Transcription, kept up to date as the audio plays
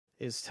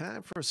It's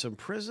time for some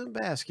Prizm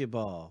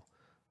basketball.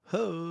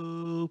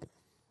 Ho!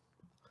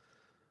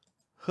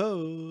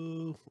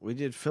 Ho! We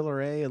did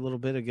filler A little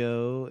bit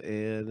ago,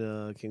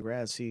 and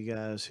congrats to you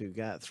guys who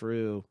got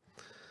through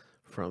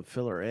from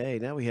filler A.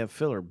 Now we have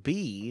filler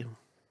B.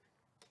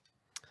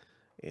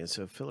 And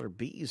so filler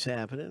B is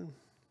happening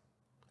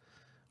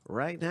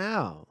right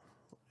now.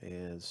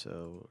 And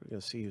so we're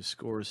going to see who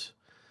scores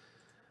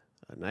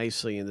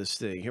nicely in this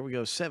thing. Here we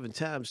go, 7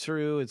 times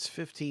through. It's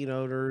 15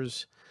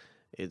 owners.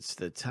 It's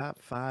the top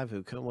 5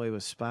 who come away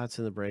with spots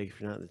in the break. If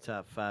you're not in the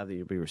top 5, then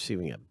you'll be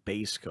receiving a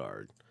base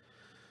card.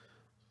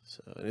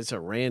 So, and it's a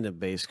random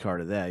base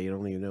card of that. You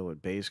don't even know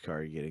what base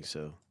card you're getting.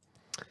 So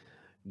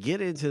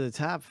get into the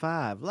top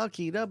 5.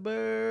 Lucky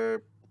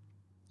number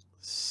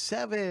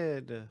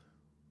 7.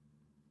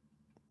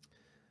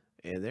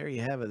 And there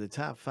you have it, the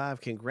top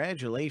 5.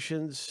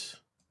 Congratulations.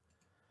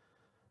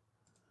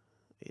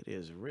 It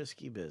is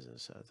risky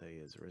business. I'll tell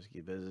you, it's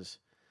risky business.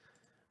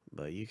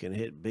 But you can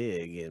hit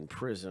big in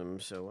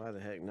Prizm, so why the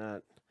heck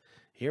not?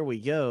 Here we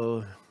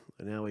go.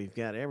 Now we've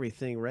got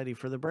everything ready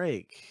for the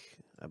break,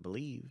 I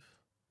believe.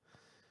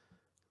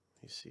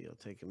 Let me see. I'll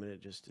take a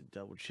minute just to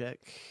double check.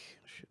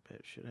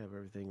 Should have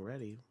everything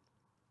ready.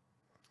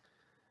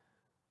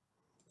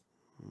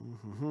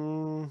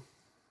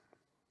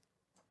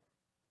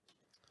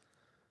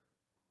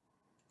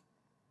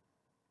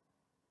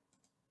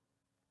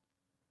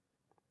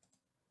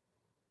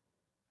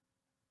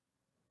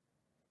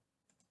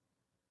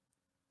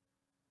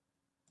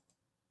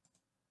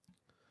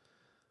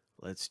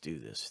 Let's do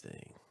this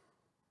thing.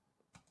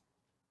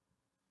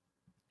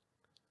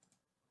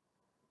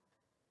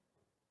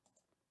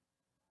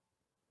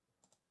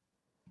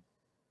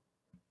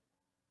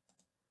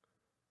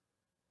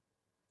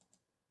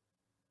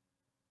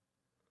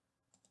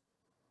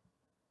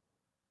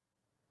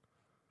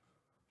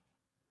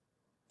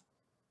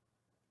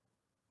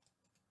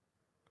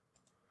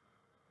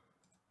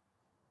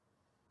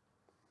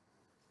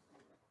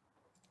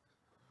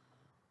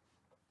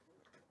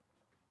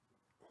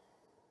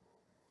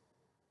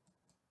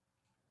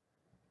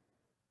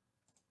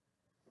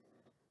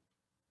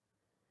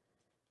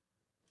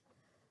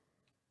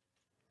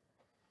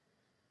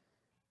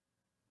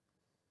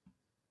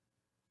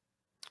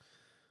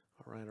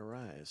 All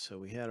right. So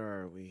we had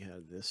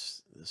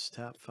this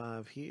top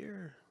 5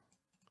 here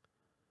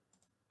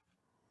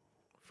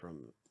from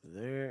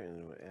there,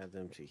 and we'll add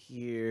them to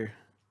here.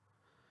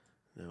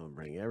 Now we'll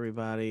bring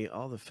everybody.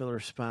 All the filler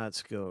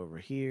spots go over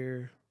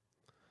here.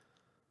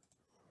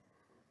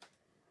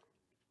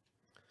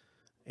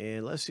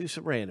 And let's do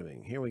some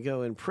randoming. Here we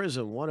go in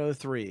Prizm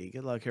 103.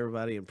 Good luck,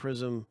 everybody, in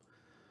Prizm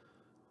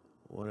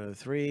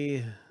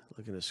 103.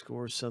 Looking to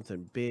score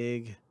something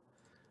big.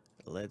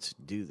 Let's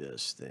do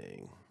this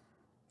thing.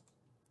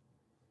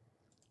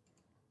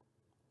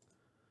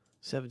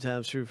 7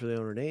 times through for the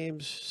owner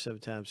names, 7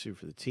 times through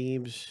for the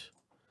teams.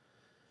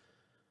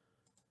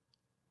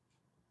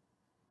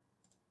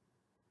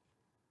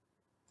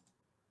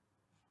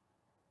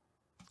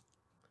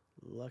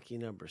 Lucky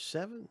number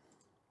 7.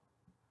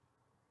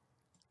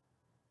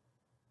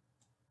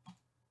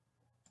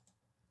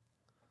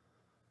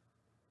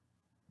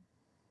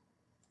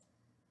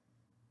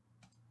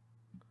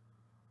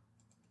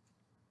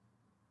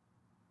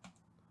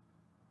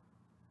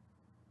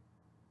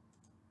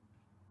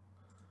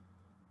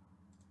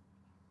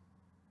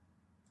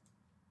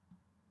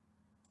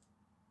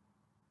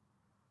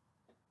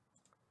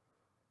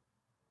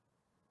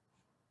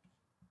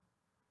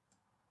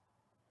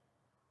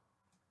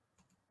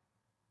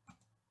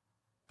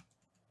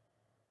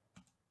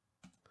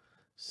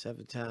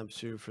 Seven times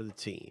through for the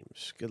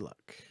teams. Good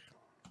luck.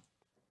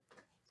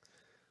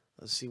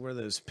 Let's see where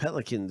those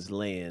Pelicans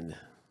land.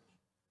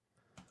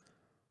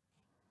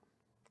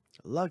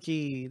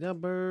 Lucky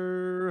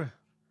number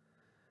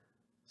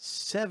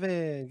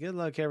 7. Good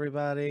luck,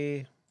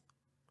 everybody.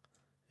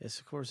 Yes,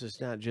 of course,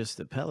 it's not just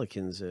the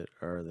Pelicans that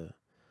are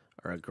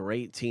a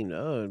great team to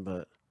own,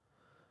 but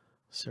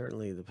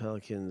certainly the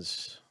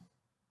Pelicans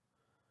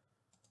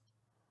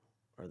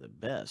are the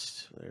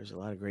best. There's a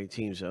lot of great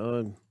teams to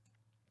own.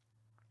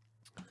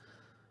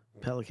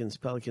 Pelicans.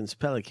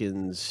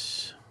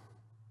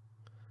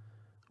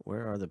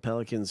 Where are the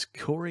Pelicans?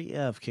 Corey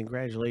F.,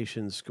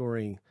 congratulations,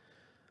 scoring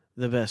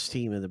the best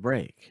team in the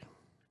break.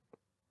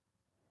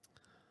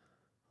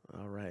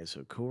 All right,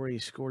 so Corey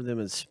scored them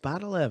in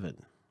spot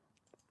 11.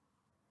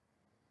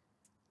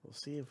 We'll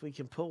see if we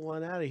can pull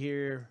one out of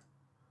here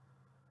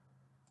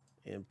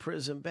in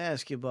Prizm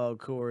basketball,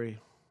 Corey.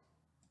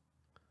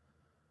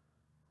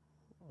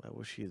 I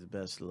wish you the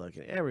best of luck.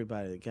 And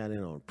everybody that got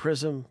in on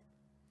Prizm,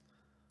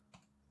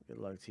 good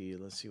luck to you.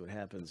 Let's see what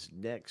happens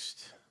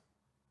next.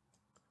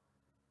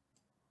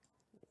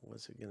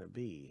 What's it going to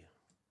be?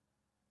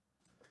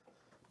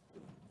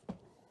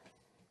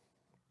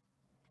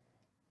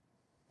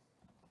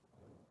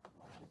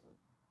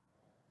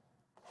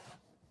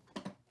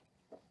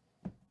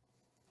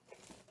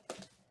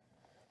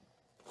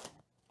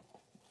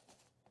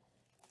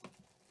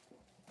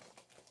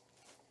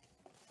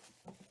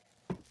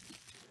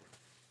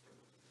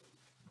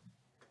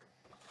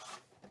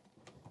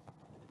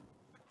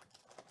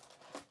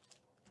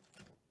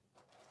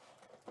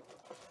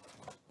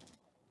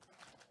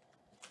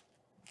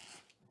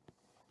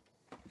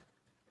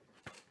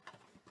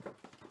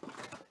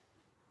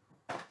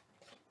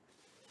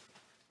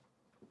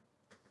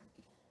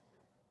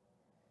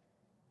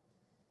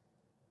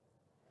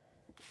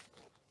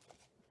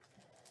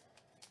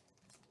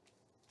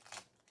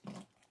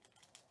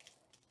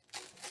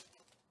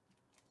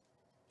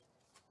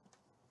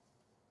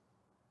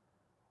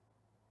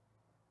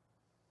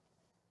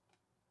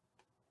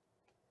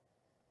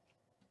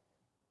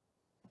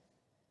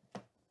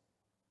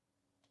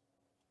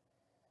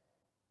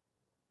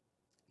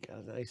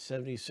 Got a nice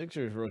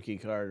 76ers rookie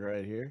card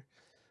right here.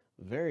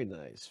 Very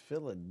nice.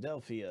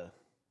 Philadelphia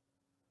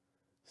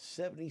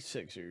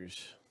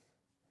 76ers.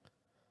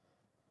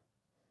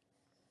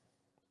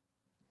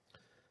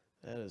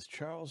 That is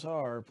Charles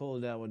R.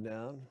 pulling that one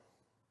down.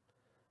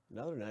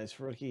 Another nice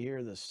rookie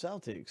here, the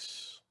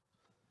Celtics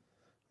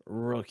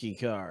rookie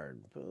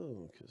card.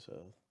 Boom.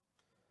 So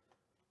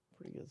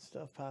pretty good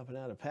stuff popping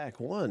out of pack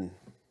one.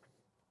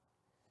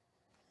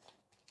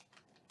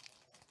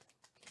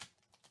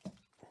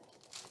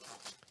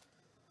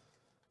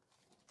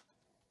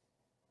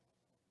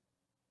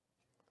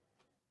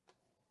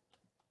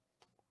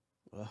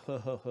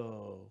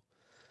 Oh,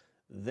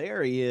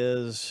 there he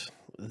is.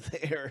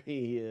 There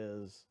he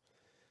is.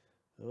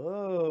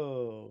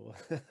 Oh,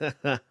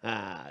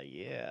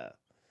 yeah.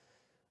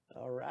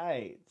 All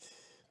right.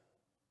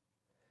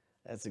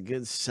 That's a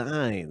good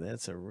sign.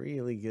 That's a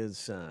really good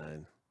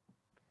sign.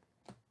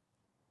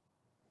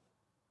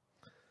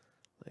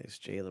 Nice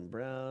Jaylen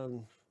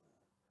Brown.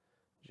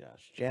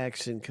 Josh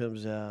Jackson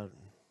comes out.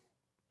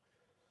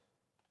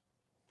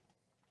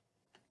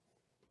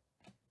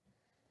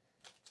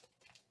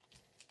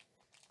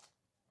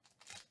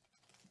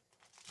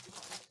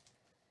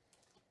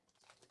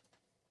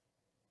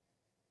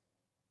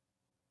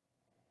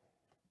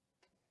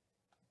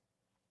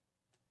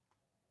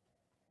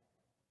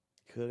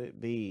 Could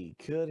it be?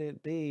 Could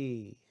it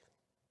be?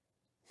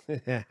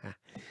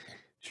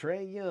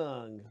 Trae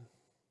Young.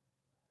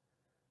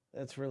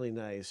 That's really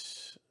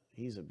nice.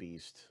 He's a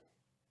beast.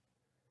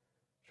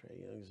 Trae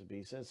Young's a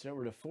beast. That's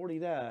number to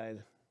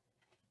 49.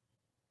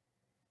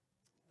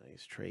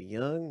 Nice Trae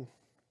Young.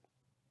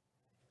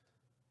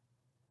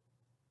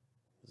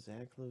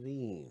 Zach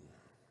LaVine.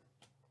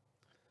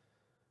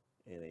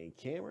 And a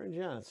Cameron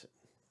Johnson.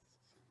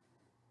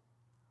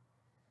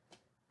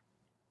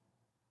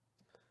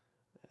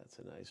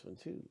 That's a nice one,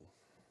 too.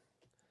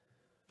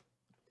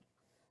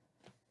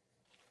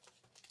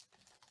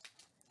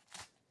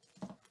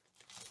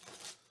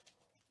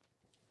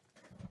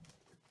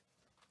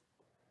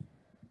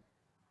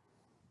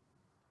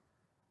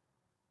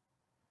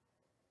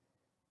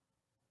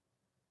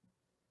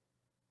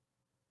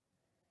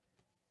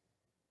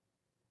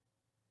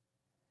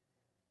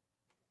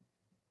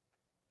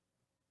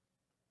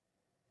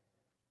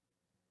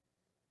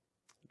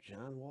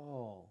 John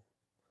Wall.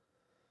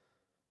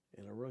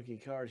 And a rookie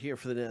card here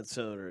for the Nets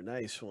owner.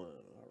 Nice one.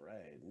 All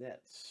right,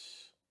 Nets.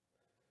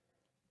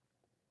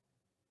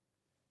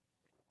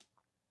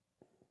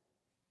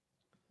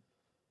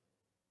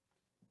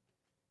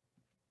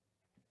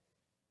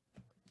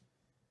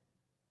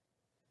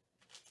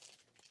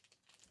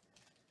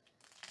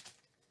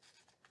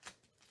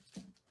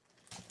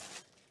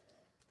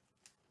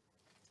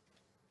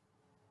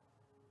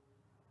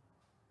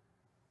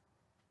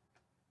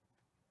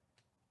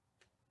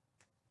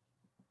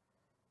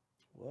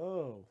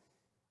 Whoa.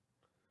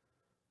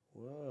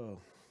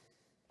 Whoa.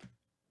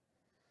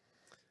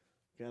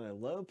 Got a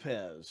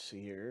Lopez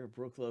here.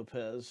 Brooke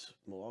Lopez,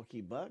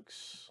 Milwaukee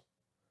Bucks.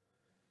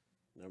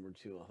 Number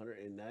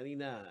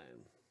 299.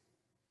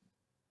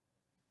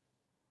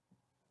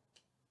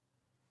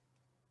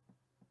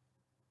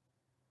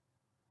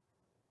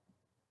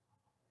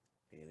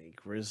 And a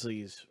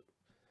Grizzlies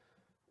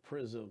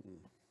Prizm.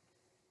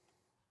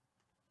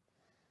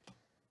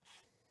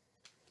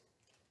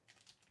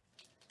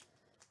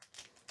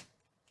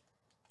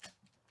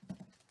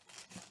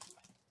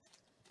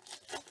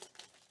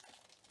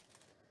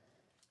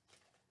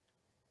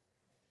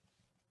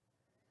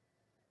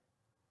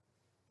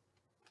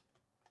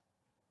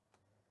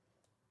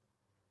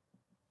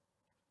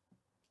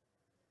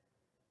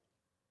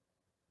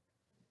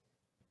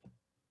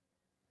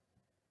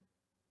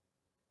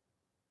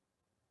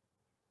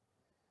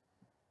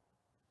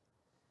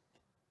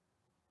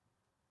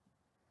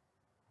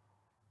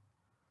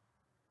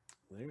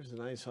 There's a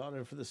nice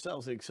auto for the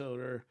Celtics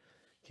owner.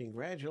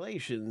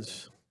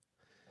 Congratulations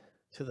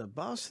to the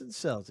Boston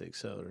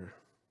Celtics owner.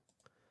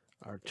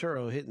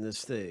 Arturo hitting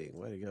this thing.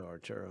 Way to go,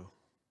 Arturo.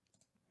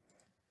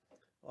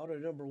 Auto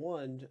number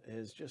 1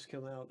 has just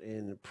come out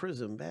in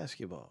Prizm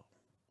basketball.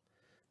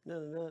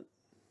 None of that.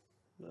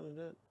 None of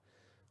that.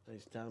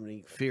 Nice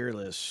Dominique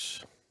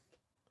Fearless.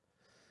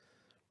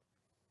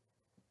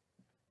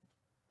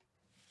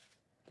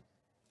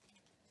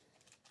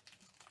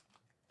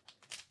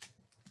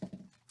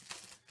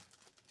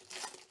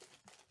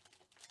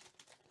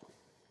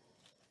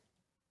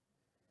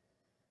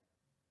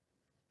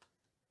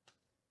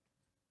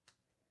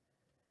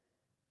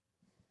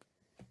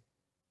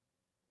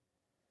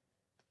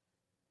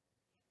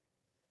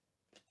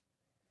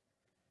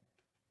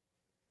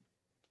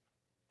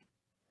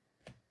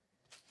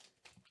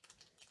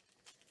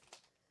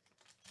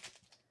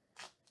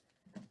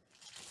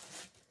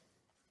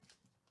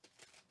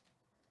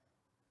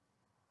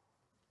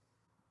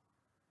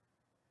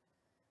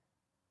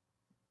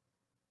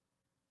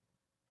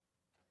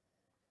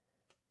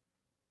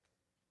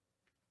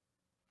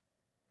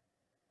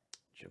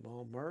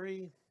 Jamal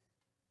Murray.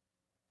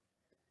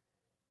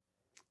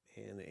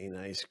 And a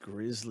nice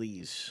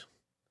Grizzlies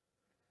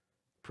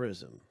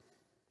Prizm.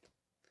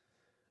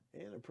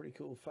 And a pretty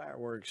cool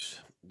fireworks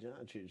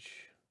Doncic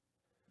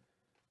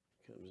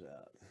comes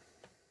out.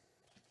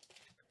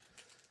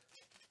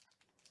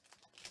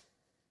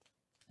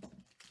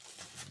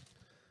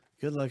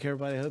 Good luck,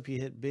 everybody. I hope you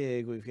hit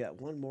big. We've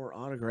got one more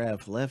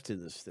autograph left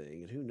in this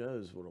thing, and who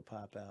knows what'll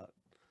pop out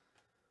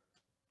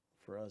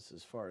for us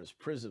as far as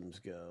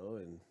Prizms go.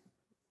 And,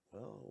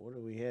 well, what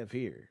do we have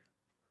here?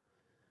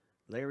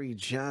 Larry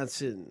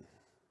Johnson.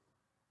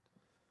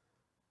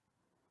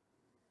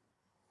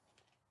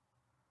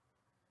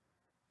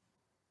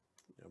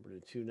 Number to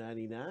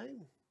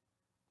 299.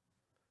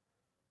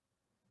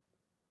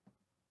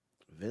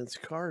 Vince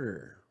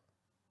Carter.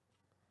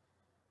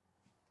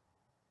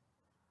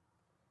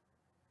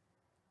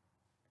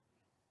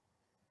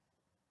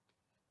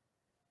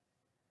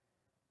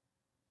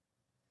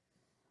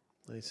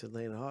 Nice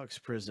Atlanta Hawks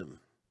Prizm.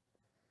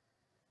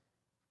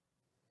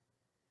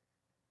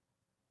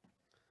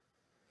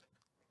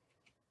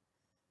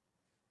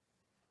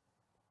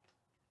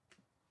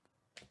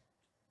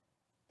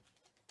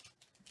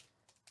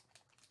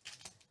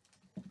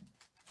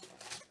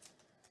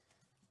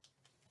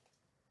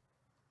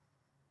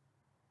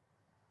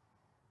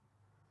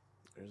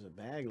 There's a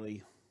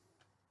Bagley.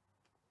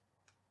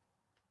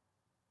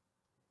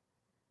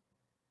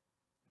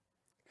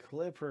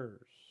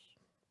 Clippers.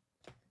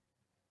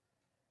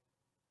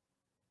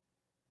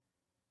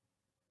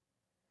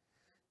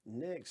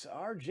 Knicks,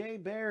 R.J.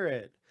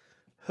 Barrett.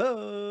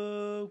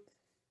 Ho!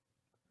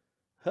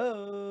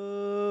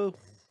 Ho!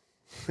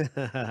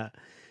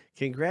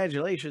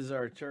 Congratulations,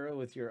 Arturo,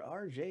 with your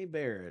R.J.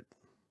 Barrett.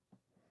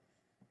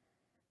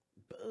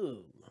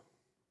 Boom.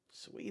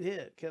 Sweet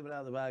hit coming out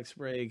of the box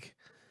break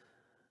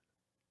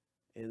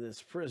in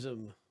this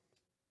Prizm.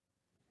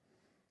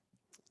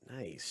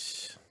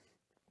 Nice.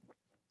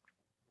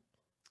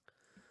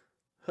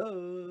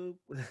 Ho!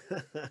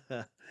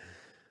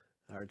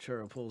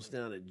 Arturo pulls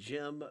down a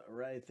gem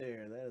right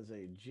there. That is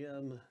a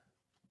gem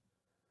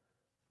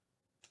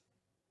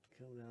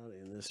coming out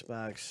in this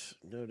box,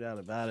 no doubt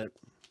about it.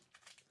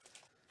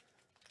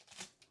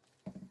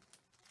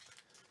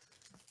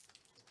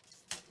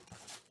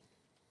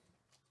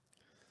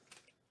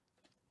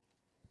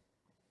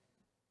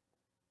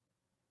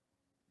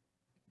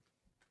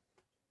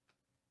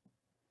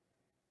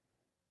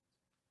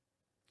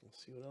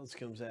 Let's see what else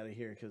comes out of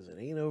here, because it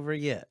ain't over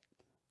yet.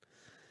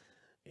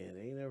 It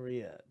ain't over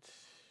yet.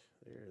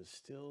 There is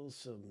still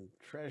some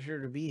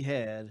treasure to be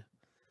had.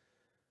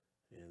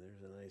 And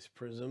there's a nice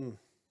Prizm.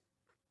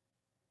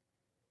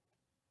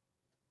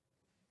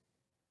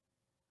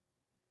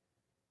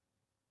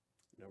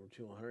 Number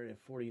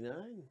 249,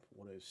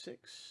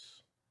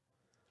 106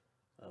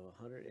 of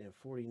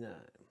 149.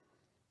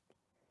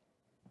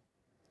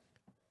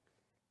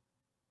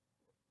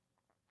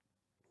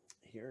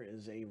 Here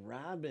is a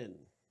Robin.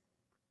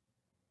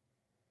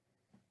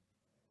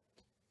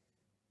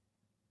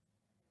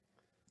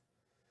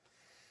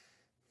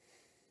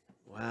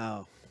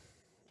 Wow,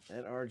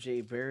 that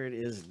R.J. Barrett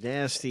is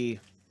nasty.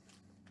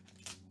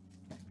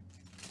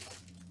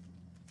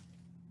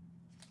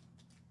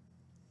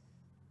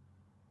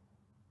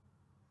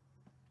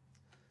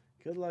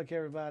 Good luck,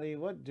 everybody.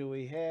 What do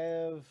we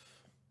have?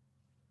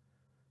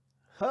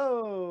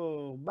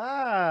 Ho,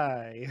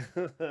 bye.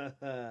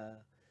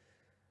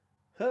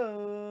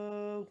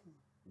 Ho,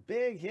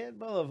 Big Hit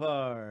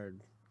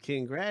Boulevard.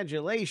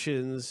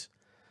 Congratulations.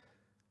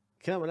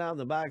 Coming out in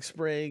the box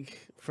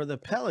break for the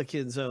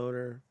Pelicans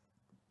owner.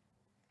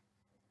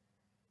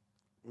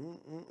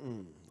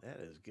 That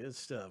is good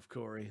stuff,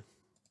 Corey.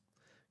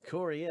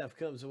 Corey F.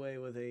 comes away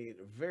with a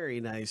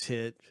very nice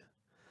hit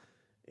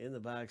in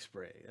the box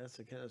break. That's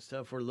the kind of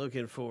stuff we're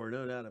looking for,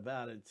 no doubt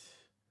about it.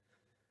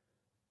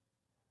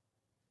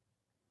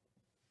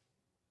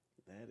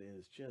 That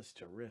is just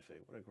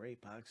terrific. What a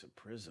great box of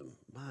Prizm.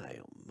 My,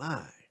 oh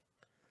my.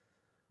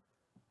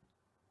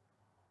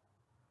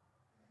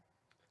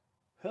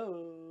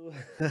 Ho!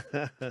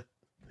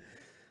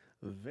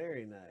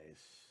 Very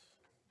nice.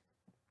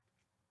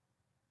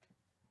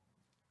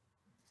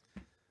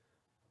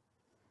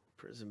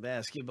 Prizm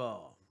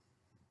basketball.